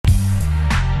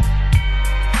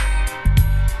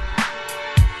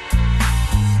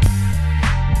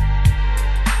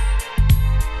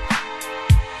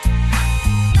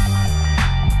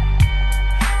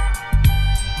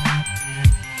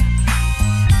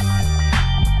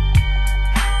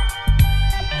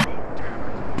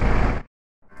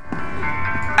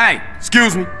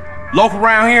Excuse me, Loc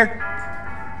around here?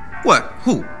 What?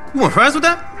 Who? You want friends with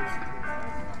that?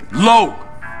 Loc.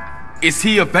 Is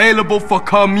he available for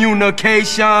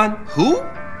communication? Who?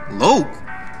 Loc?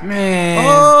 Man.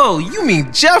 Oh, you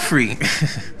mean Jeffrey.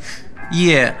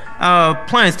 Yeah, our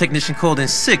appliance technician called in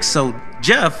sick, so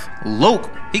Jeff, Loc,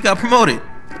 he got promoted.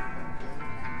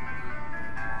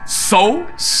 So?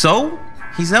 So?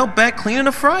 He's out back cleaning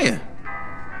the fryer.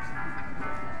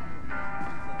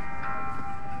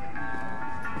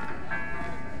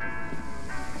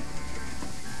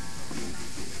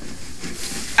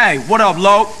 Hey, what up,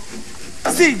 Loc?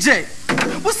 CJ,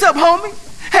 what's up, homie?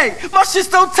 Hey, my shit's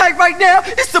so tight right now,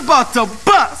 it's about to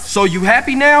bust. So you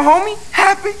happy now, homie?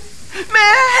 Happy?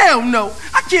 Man, hell no.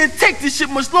 I can't take this shit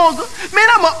much longer. Man,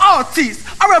 I'm an artiste.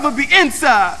 I'd rather be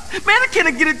inside. Man, I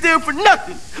can't get a deal for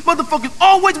nothing. Motherfuckers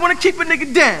always want to keep a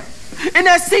nigga down. And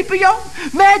that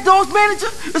CPO, Mad Dog's manager,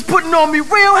 is putting on me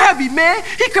real heavy, man.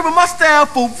 He covering my style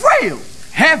for real.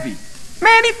 Heavy?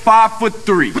 Man, he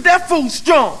 5'3". But that fool's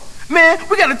strong. Man,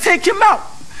 we gotta take him out.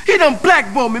 He done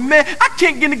blackballed me, man. I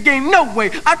can't get in the game no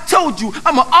way. I told you,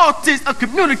 I'm an artist, a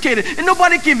communicator, and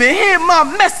nobody can even hear my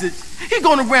message. He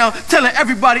going around telling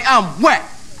everybody I'm whack.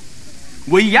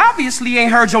 Well, he obviously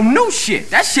ain't heard your new shit.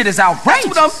 That shit is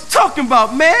outrageous. That's what I'm talking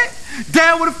about, man.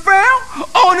 Down with a frown,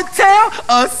 on the town,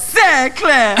 a sad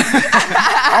clown.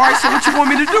 All right, so what you want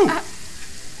me to do?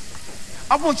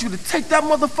 I want you to take that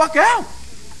motherfucker out.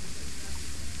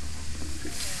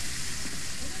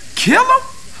 Kill him?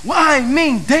 Well, I ain't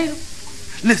mean date him.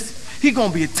 Listen, he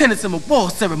gonna be attending some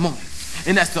award ceremony,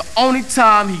 and that's the only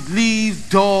time he leaves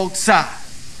Dog's side.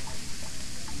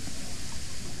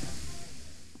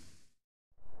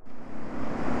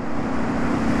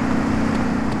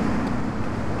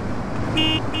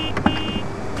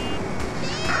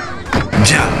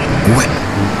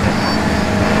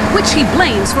 Which he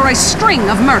blames for a string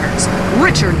of murders.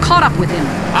 Richard caught up with him.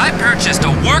 I purchased a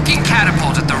working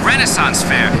catapult at the Renaissance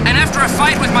Fair, and after a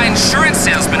fight with my insurance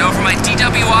salesman over my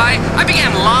DWI, I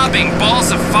began lobbing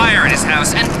balls of fire at his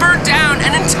house and burnt down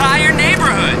an entire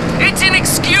neighborhood. It's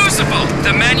inexcusable.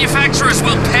 The manufacturers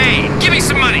will pay. Give me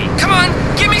some money. Come on,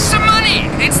 give me some money.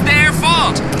 It's their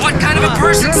fault. What kind of a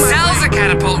person sells a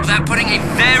catapult without putting a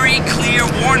very clear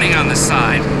warning on the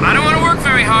side? I don't want to work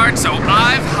very hard, so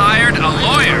I've hired a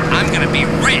lawyer. I'm gonna be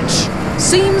rich.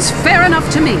 Seems fair enough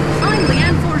to me. I'm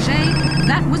Leanne Forget.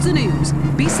 That was the news.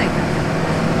 Be safe.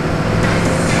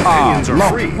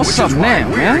 Loc, what's up now,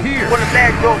 man? One of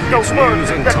Mad Dog's dope murders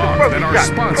and that's talk the that our shot.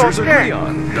 sponsors agree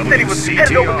on. Said he was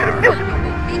headed over to the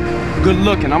music. Good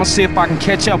looking. I'm gonna see if I can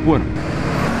catch up with him.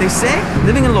 They say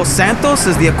living in Los Santos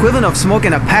is the equivalent of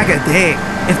smoking a pack a day.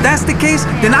 If that's the case,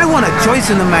 then I want a choice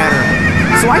in the matter.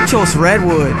 So I chose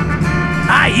Redwood.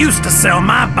 I used to sell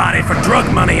my body for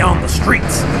drug money on the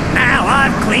streets. Now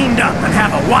I've cleaned up and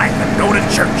have a wife and go to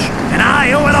church. And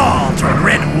I owe it all to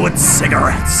Redwood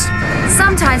cigarettes.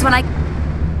 Sometimes when I...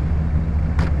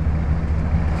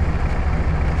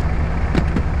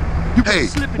 Hey,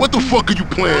 what the fuck are you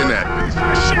playing at?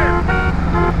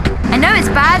 I know it's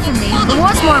bad for me, but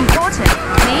what's more important?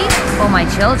 Me or my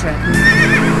children?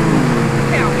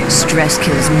 Stress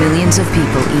kills millions of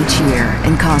people each year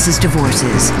and causes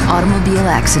divorces, automobile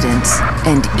accidents,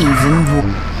 and even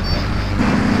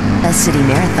a city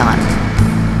marathon.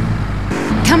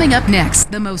 Coming up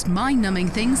next, the most mind-numbing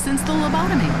thing since the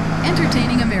lobotomy,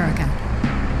 Entertaining America.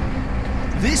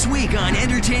 This week on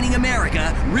Entertaining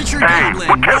America, Richard Goblin,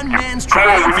 one man's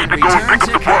triumphant return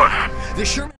to court. The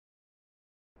Sherman...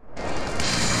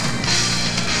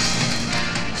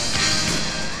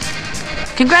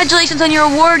 Congratulations on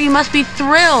your award, you must be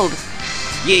thrilled.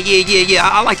 Yeah.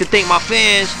 I like to thank my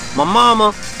fans, my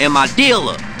mama, and my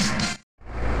dealer.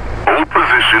 Hold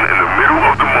position in the middle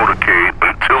of the motorcade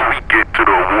until we get to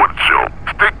the award show.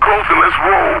 Stick close and let's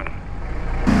roll.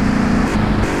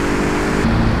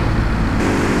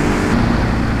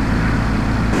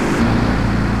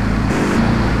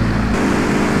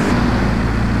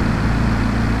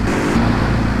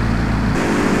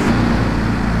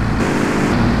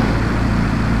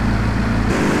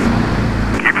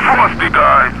 Frosty,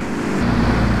 guys.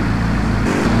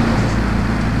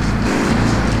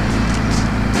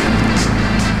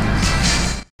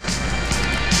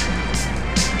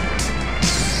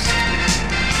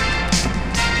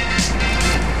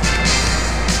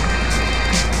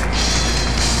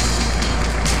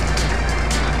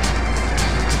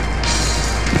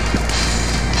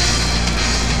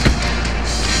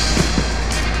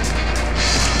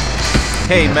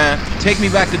 Hey, man, take me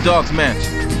back to Dog's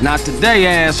Mansion. Not today,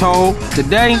 asshole.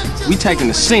 Today, we taking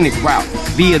the scenic route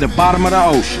via the bottom of the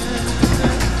ocean.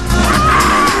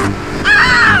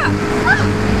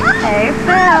 Hey,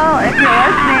 Bill, if you're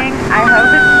listening, I hope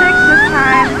it's 6 this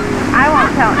time. I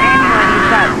won't tell anyone you've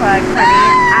got plugs, honey.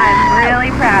 I'm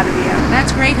really proud of you.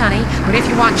 That's great, honey. But if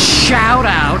you want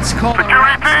shout-outs, call the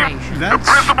rap station. That's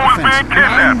offensive.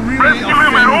 I'm really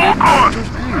offended.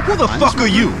 Who the fuck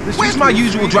are you? Where's my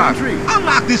usual driver?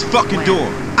 Unlock this fucking door.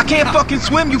 I can't fucking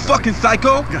swim, you fucking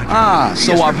psycho. Ah,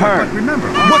 so I've heard.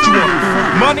 What you want?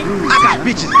 Money? I got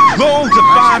bitches. Loads of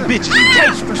fine bitches. Hey,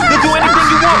 they'll do anything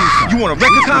you want. You want a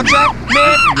record contract?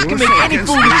 Man, I can make any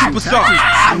fool a superstar.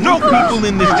 I know people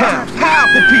in this town.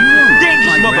 Powerful people.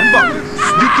 Dangerous motherfuckers.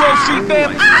 You Grove Street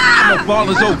fam? I know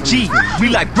ballers OG. We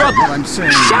like brothers.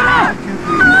 Shut up!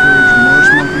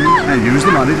 And use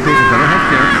the money to pay for better health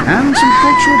care and some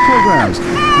cultural programs,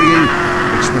 bringing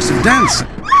expressive dance.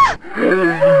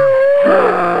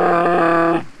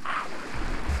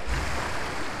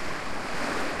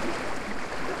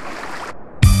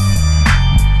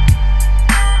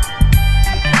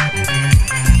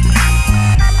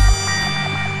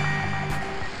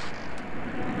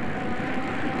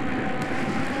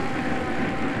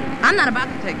 I'm not about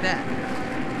to take that.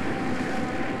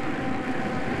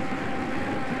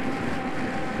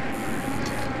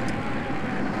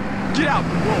 Get out the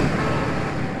road!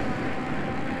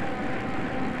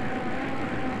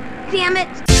 Damn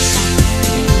it!